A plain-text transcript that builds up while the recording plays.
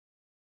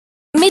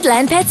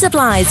Midland Pet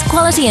Supplies.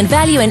 Quality and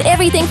value in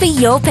everything for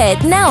your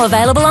pet. Now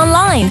available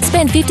online.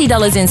 Spend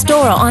 $50 in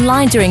store or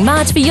online during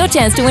March for your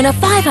chance to win a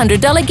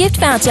 $500 gift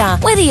voucher.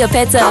 Whether your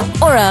pet's a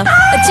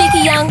cheeky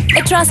young,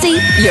 a trusty,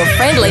 you're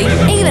friendly,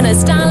 even a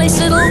stylish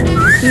little...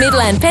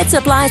 Midland Pet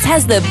Supplies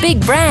has the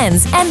big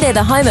brands, and they're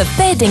the home of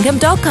fair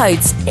dinkum dog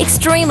coats.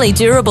 Extremely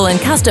durable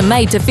and custom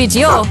made to fit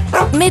your...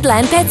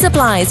 Midland Pet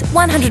Supplies,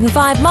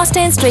 105 Moss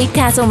Street,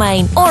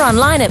 Castlemaine, or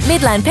online at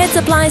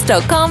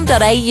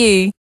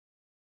midlandpetsupplies.com.au.